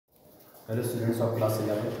Hello students of class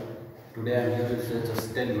 11. Today I am here to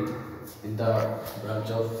just tell you in the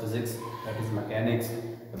branch of physics, that is mechanics,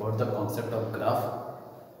 about the concept of graph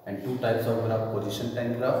and two types of graph, position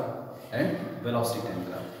time graph and velocity time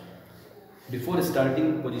graph. Before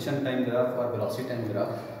starting position time graph or velocity time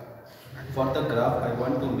graph, for the graph I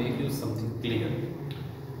want to make you something clear.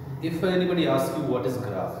 If anybody asks you what is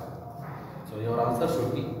graph, so your answer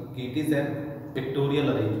should be it is a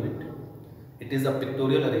pictorial arrangement. It is a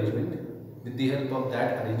pictorial arrangement. With the help of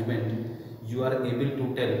that arrangement, you are able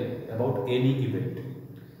to tell about any event.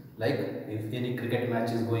 Like if any cricket match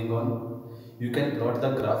is going on, you can plot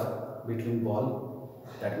the graph between ball,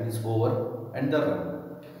 that means over, and the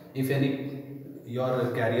run. If any your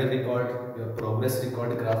career record, your progress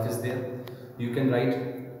record graph is there, you can write.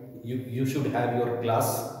 You should have your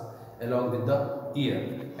class along with the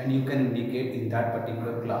year, and you can indicate in that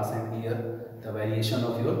particular class and year the variation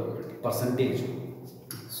of your percentage.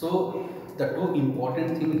 So the two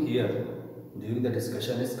important thing here during the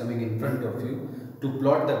discussion is coming in front of you. To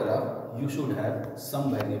plot the graph, you should have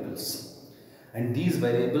some variables, and these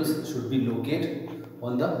variables should be located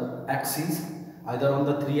on the axes, either on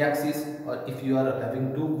the 3 axes, or if you are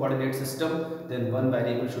having two coordinate system, then one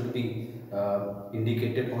variable should be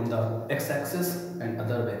indicated on the x-axis and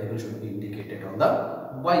other variable should be indicated on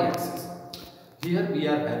the y-axis. Here we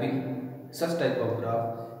are having such type of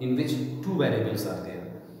graph in which two variables are there.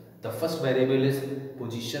 The first variable is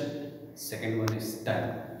position, second one is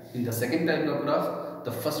time. In the second type of graph,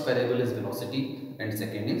 the first variable is velocity and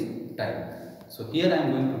second is time. So here I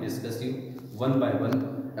am going to discuss you one by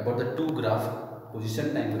one about the two graph,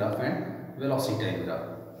 position time graph and velocity time graph.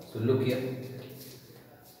 So look here.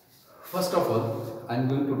 First of all, I am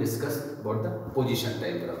going to discuss about the position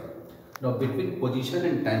time graph. Now between position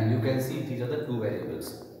and time, you can see these are the two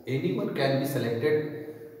variables. Anyone can be selected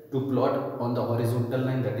to plot on the horizontal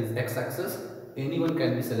line, that is x-axis. Anyone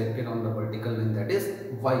can be selected on the vertical line, that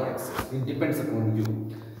is y-axis. It depends upon you.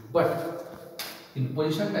 But in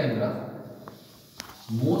position time graph,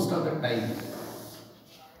 most of the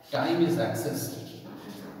time is axis.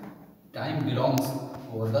 Time belongs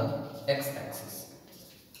over the x-axis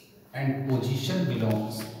and position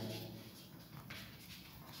belongs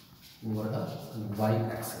over the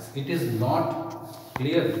y-axis. It is not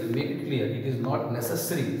clear, make it clear, it is not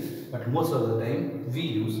necessary, but most of the time we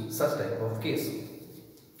use such type of case.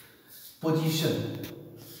 Position,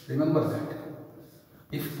 remember that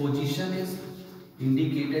if position is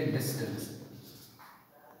indicated distance,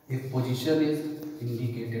 if position is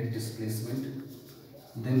indicated displacement,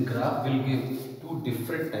 then graph will give two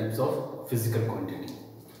different types of physical quantity.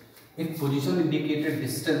 If position indicated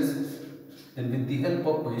distance, then with the help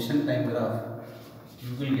of position time graph,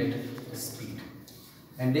 you will get speed.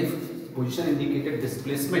 And if position indicated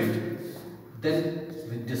displacement, then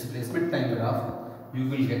with displacement time graph, you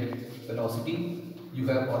will get velocity. You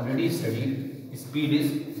have already studied speed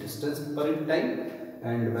is distance per unit time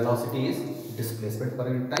and velocity is displacement per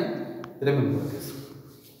unit time. Remember this.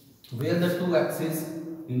 Where the two axes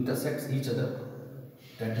intersects each other,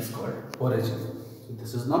 that is called origin. So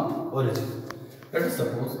this is not origin. Let us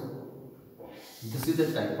suppose this is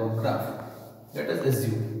the type of graph. Let us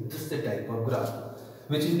assume this is the type of graph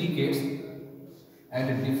which indicates at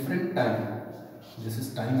a different time, this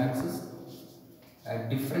is time axis, at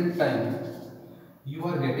different time you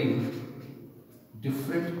are getting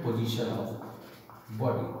different position of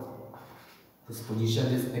body. This position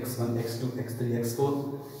is x1, x2, x3,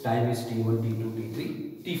 x4, time is t1, t2,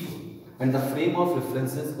 t3, t4, and the frame of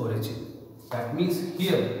reference is origin. That means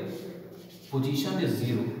here position is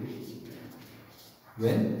 0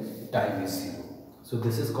 when time is 0. So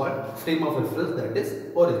this is called frame of reference, that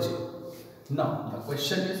is origin. Now the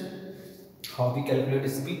question is how we calculate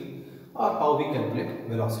speed or how we calculate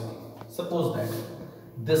velocity. Suppose that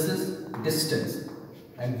this is distance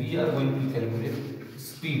and we are going to calculate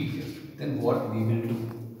speed here. Then what we will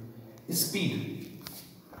do? Speed,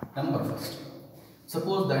 number first.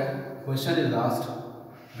 Suppose that question is asked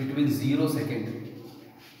between 0 second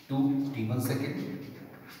to t1 second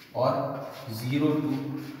or 0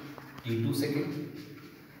 to t2 second,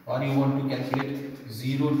 or you want to calculate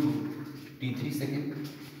 0 to t3 second,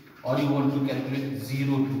 or you want to calculate 0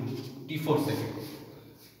 to t4 second.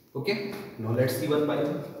 Okay, now let's see one by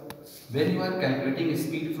one. When you are calculating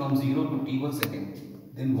speed from 0 to t1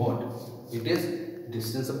 second, then what? It is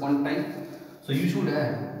distance upon time. So you should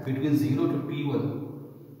have between 0 to t1,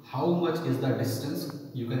 how much is the distance?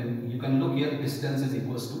 You can look here, distance is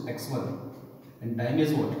equals to x1 and time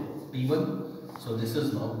is what? t1. So this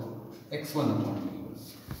is now x1 upon t1.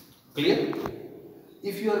 Clear?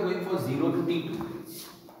 If you are going for 0 to t2,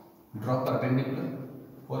 draw perpendicular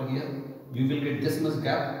for here. we will get this much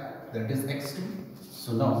gap, that is x2.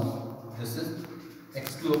 So now this is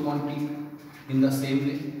x2 upon t. In the same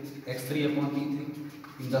way x3 upon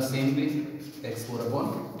t3. In the same way x4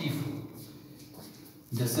 upon t4.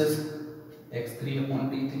 This is x3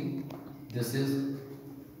 upon t3. This is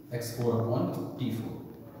x4 upon t4.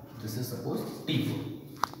 This is suppose t4.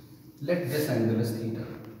 Let this angle is theta.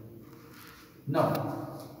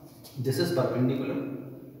 Now this is perpendicular,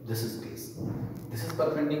 this is base. This is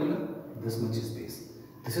perpendicular, this much is base.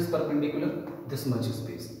 This is perpendicular, this much is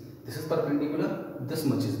base. This is perpendicular, this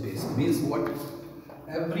much is base. Means what?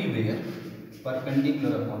 Everywhere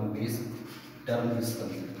perpendicular upon base term is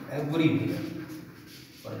coming. Everywhere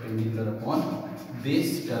perpendicular upon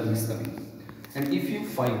base term is coming. And if you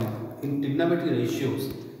find in trigonometry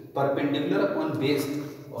ratios, perpendicular upon base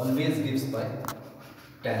always gives by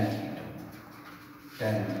tan theta,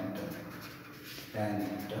 tan theta, tan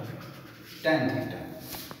theta, tan theta.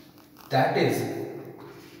 That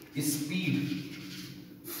is speed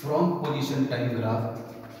from position time graph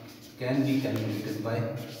can be calculated by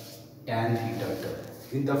tan theta term.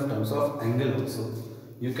 In the terms of angle also,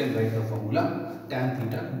 you can write the formula tan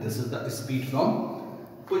theta. This is the speed from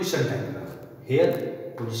position time graph.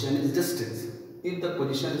 Here position is distance. If the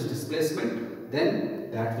position is displacement, then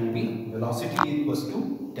that will be velocity equals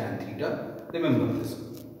to tan theta. Remember this.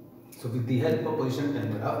 So with the help of position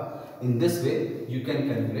time graph, in this way you can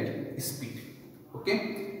calculate speed.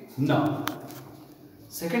 Okay. Now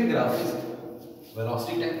second graph is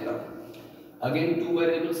velocity time graph. Again two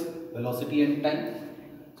variables, velocity and time.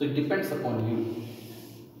 So it depends upon you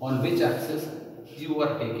on which axis you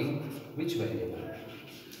are taking which variable.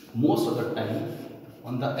 Most of the time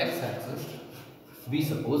on the x-axis we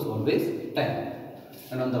suppose always time,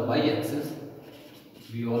 and on the y-axis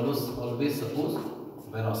we always suppose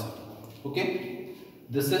velocity. Okay,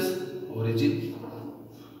 this is origin.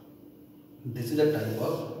 This is the type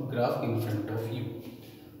of graph in front of you.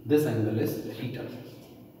 This angle is theta.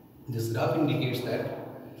 This graph indicates that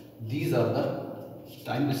these are the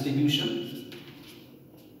time distribution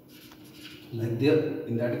like there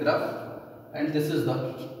in that graph, and this is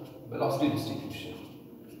the velocity distribution.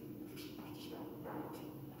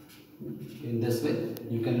 In this way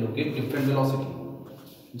you can locate different velocity.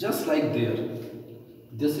 Just like there,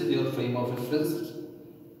 this is your frame of reference.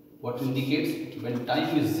 What indicates when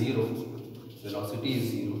time is 0, velocity is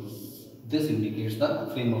 0. This indicates the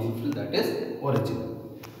frame of reference, that is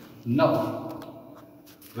origin. Now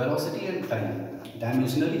velocity and time,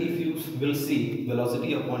 dimensionally if you will see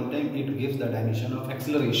velocity upon time, it gives the dimension of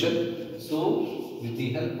acceleration. So with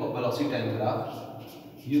the help of velocity time graph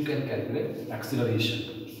you can calculate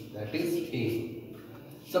acceleration, that is A.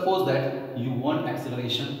 Suppose that you want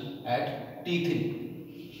acceleration at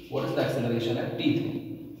t3. What is the acceleration at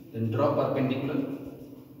t3? Then draw perpendicular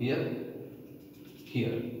here,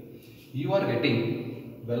 here. You are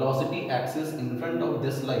getting velocity axis in front of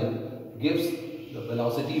this line gives the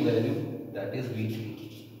velocity value, that is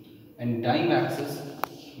v3, and time axis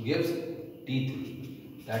gives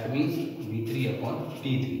t3, that means v3 upon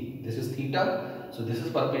t3. This is theta, so this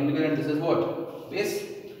is perpendicular and this is what? Base.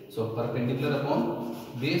 So perpendicular upon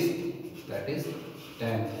base, that is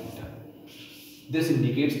tan theta. This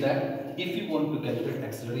indicates that if you want to calculate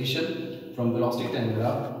acceleration from velocity time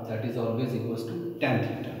graph, that is always equals to tan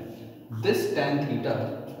theta. This tan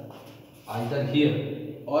theta either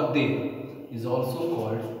here or there is also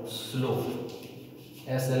called slope.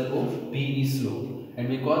 S-L-O-P-E, slope. And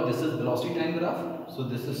we call this is velocity time graph. So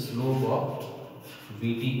this is slope of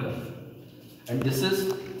VT curve. And this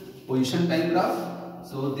is position time graph.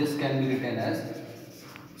 So this can be written as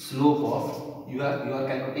slope of, you are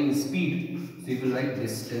calculating speed. So you will write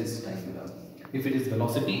distance time graph. If it is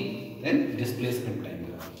velocity, then displacement time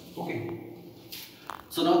graph. Okay.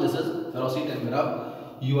 So now this is velocity time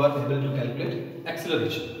graph. You are able to calculate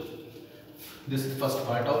acceleration. This is first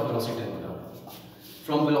part of velocity time graph.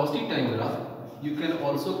 From velocity time graph, you can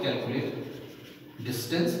also calculate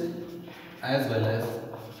distance as well as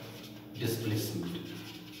displacement.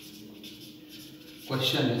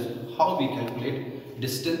 Question is how we calculate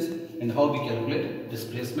distance and how we calculate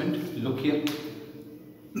displacement. Look here.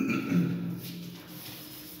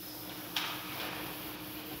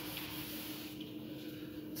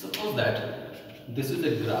 Suppose that this is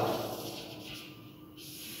a graph.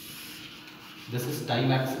 This is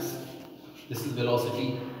time axis. This is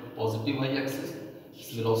velocity positive y-axis.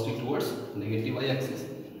 This is velocity towards negative y-axis,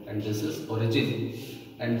 and this is origin.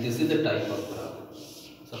 And this is the type of graph.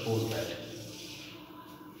 Suppose that.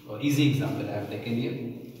 Easy example I have taken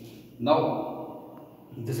here. Now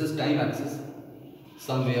this is time axis.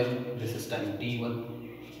 Somewhere this is time t1,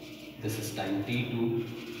 this is time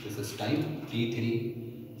t2, this is time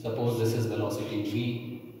t3. Suppose this is velocity v.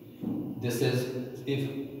 This is, if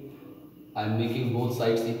I am making both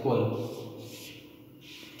sides equal,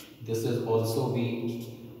 this is also v.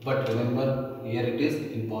 But remember, here it is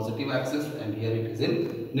in positive axis and here it is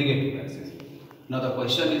in negative axis. Now the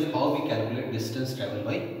question is how we calculate distance traveled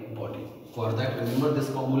by body. For that, remember this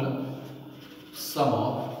formula: sum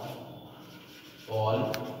of all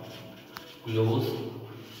closed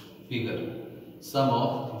figure. Sum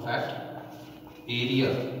of, in fact, area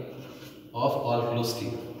of all closed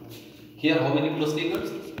figure. Here how many closed figures?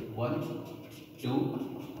 1, 2,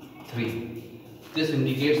 3. This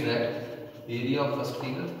indicates that area of first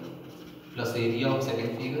figure plus area of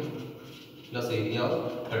second figure plus area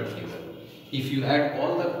of third figure. If you add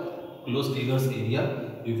all the closed figures area,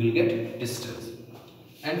 you will get distance.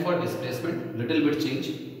 And for displacement, little bit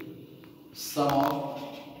change. Sum of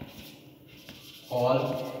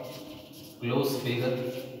all closed figure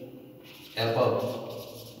above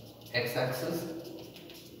x-axis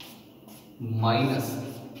minus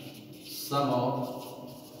sum of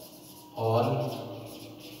all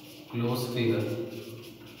closed figure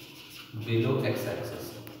below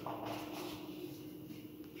x-axis.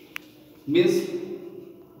 Means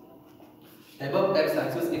above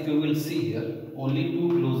x-axis, if you will see here, only two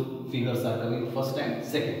closed figures are coming, first and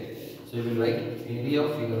second. So you will write area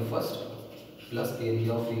of figure first plus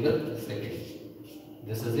area of figure second.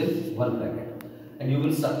 This is in one bracket. And you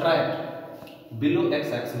will subtract below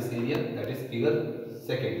x-axis area, that is figure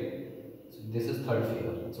second. So this is third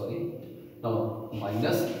figure, sorry. Now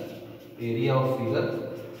minus area of figure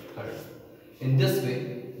third. In this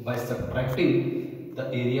way, by subtracting the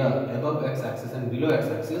area above x-axis and below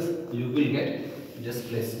x-axis, you will get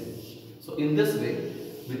displacement. So in this way,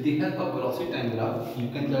 with the help of velocity time graph, you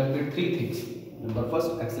can calculate three things. Number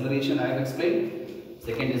first, acceleration I have explained.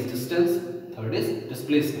 Second is distance. Third is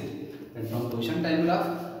displacement. And from position time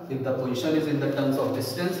graph, if the position is in the terms of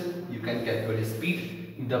distance, you can calculate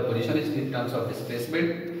speed. If the position is in terms of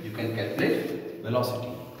displacement, you can calculate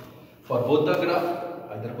velocity. For both the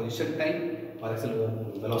graph, either position time or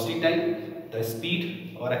velocity time, the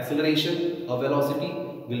speed or acceleration or velocity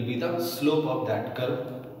will be the slope of that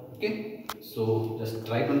curve. Okay, so just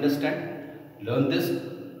try to understand, learn this.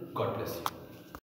 God bless you.